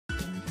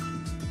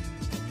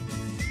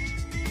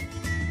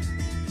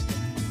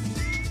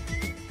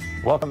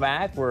Welcome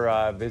back.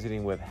 We're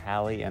visiting with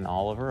Hallie and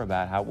Oliver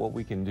about what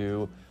we can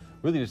do,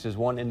 really just as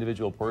one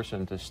individual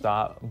person, to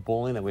stop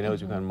bullying that we know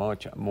is becoming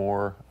much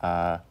more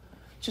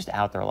just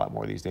out there a lot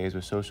more these days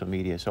with social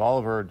media. So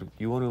Oliver, do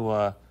you want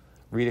to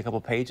read a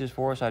couple pages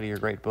for us out of your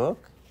great book?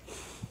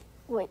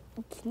 Wait,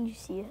 can you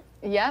see it?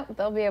 Yeah,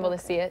 they'll be able to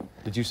see it.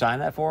 Did you sign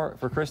that for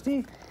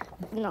Christy?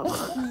 No.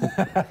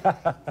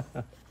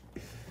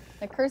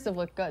 The cursive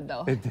looked good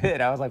though. It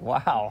did. I was like,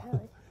 wow.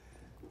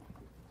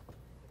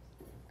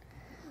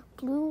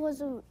 Blue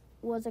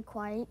was a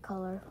quiet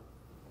color.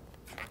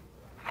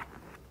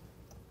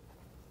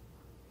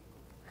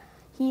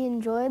 He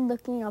enjoyed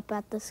looking up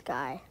at the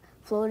sky,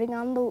 floating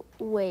on the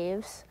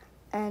waves,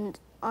 and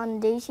on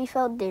days he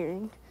felt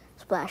daring,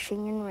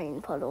 splashing in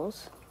rain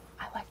puddles.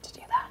 I like to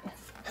do that.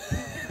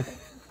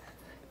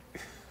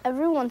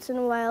 Every once in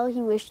a while,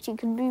 he wished he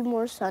could be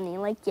more sunny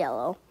like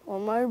yellow, or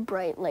more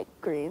bright like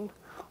green,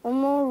 or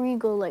more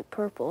regal like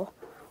purple,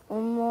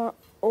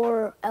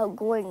 or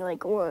outgoing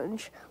like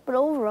orange. But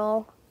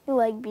overall, he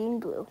liked being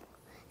blue,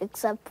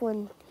 except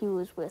when he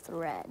was with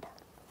Red.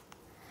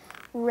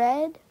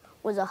 Red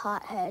was a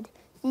hothead.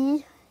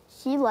 He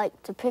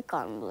liked to pick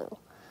on Blue.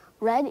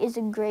 Red is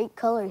a great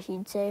color,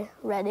 he'd say.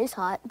 Red is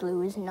hot,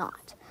 blue is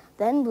not.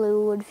 Then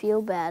Blue would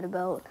feel bad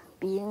about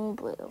being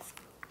blue.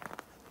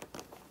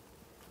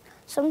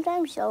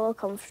 Sometimes yellow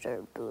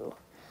comforted Blue.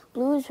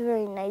 Blue is a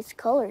very nice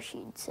color,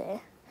 she'd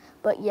say.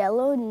 But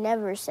yellow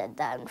never said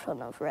that in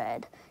front of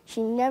Red.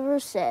 She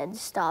never said,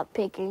 stop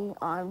picking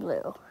on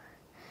Blue.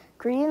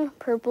 Green,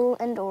 purple,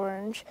 and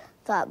orange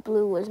thought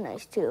Blue was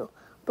nice too,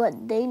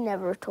 but they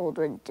never told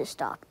Red to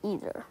stop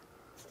either.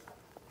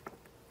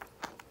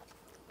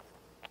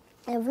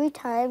 Every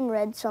time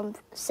Red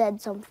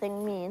said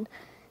something mean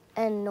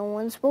and no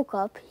one spoke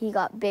up, he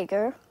got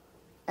bigger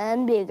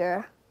and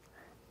bigger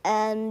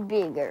and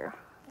bigger.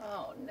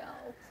 Oh no.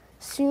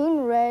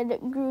 Soon Red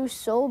grew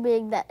so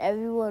big that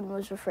everyone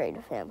was afraid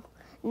of him.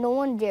 No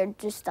one dared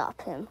to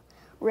stop him.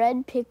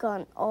 Red picked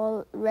on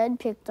all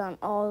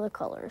the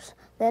colors.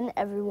 Then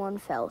everyone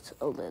felt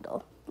a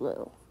little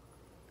blue.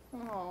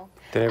 Oh.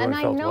 Did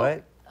everyone felt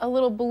what? A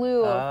little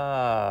blue.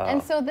 Oh.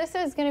 And so this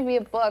is going to be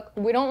a book.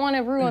 We don't want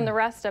to ruin the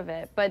rest of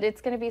it, but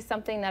it's going to be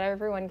something that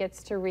everyone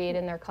gets to read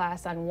in their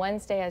class on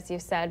Wednesday, as you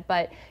said.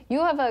 But you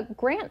have a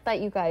grant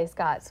that you guys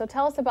got, so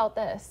tell us about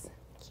this.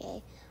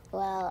 Okay,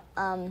 well,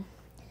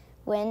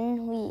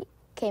 when we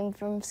came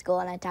from school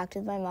and I talked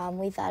with my mom,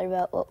 we thought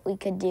about what we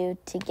could do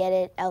to get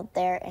it out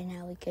there and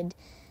how we could,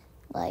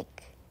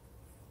 like,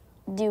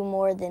 do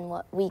more than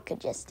what we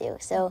could just do.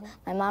 So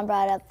my mom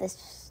brought up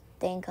this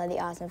thing called the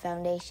Awesome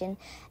Foundation,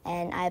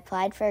 and I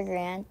applied for a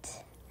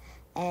grant,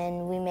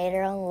 and we made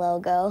our own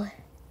logo.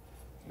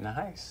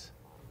 Nice.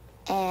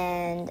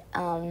 And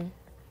I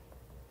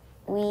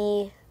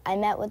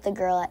met with the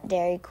girl at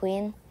Dairy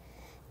Queen,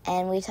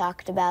 and we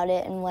talked about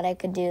it and what I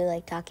could do,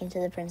 like talking to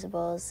the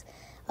principals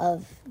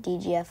of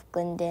DGF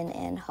Glendon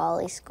and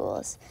Holly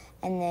schools.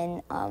 And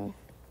then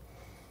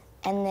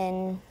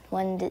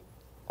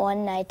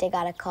one night I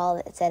got a call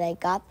that said I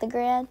got the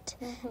grant,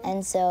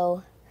 and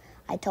so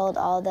I told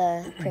all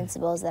the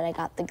principals that I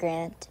got the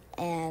grant,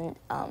 and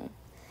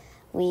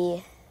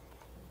we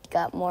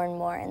got more and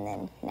more, and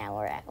then now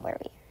we're at where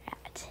we're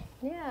at.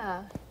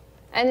 Yeah.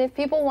 And if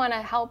people want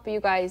to help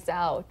you guys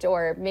out,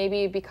 or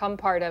maybe become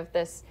part of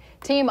this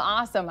Team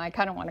Awesome, I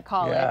kind of want to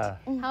call it,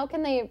 how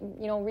can they,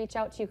 reach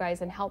out to you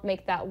guys and help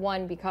make that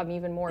one become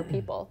even more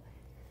people?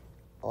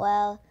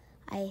 Well,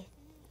 I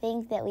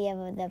think that we have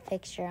the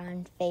picture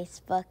on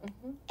Facebook,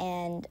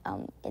 and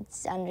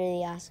it's under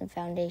the Awesome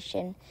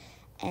Foundation,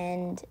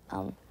 and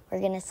we're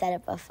going to set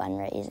up a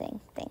fundraising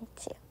thing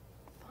too.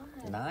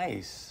 Fun.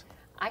 Nice.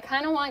 I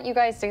kind of want you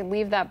guys to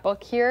leave that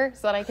book here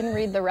so that I can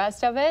read the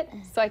rest of it,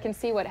 so I can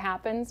see what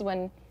happens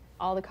when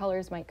all the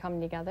colors might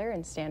come together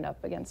and stand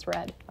up against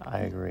Red. I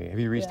agree. Have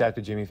you reached out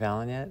to Jimmy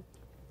Fallon yet?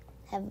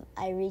 Have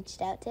I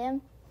reached out to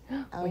him?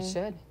 We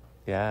should.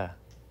 Yeah.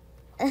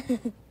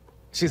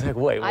 She's like,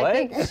 wait, what?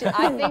 I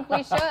think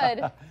we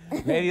should.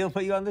 Maybe he'll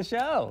put you on the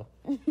show.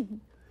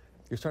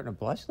 You're starting to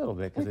blush a little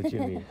bit because of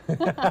Jimmy.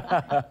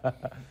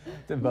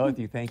 To both of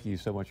you, thank you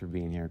so much for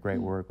being here. Great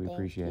work. We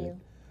appreciate it.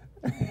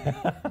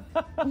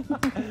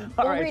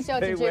 We'll reach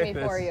out to Jimmy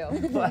for you.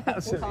 We'll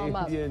have some call him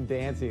up. Indian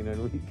dancing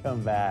when we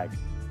come back.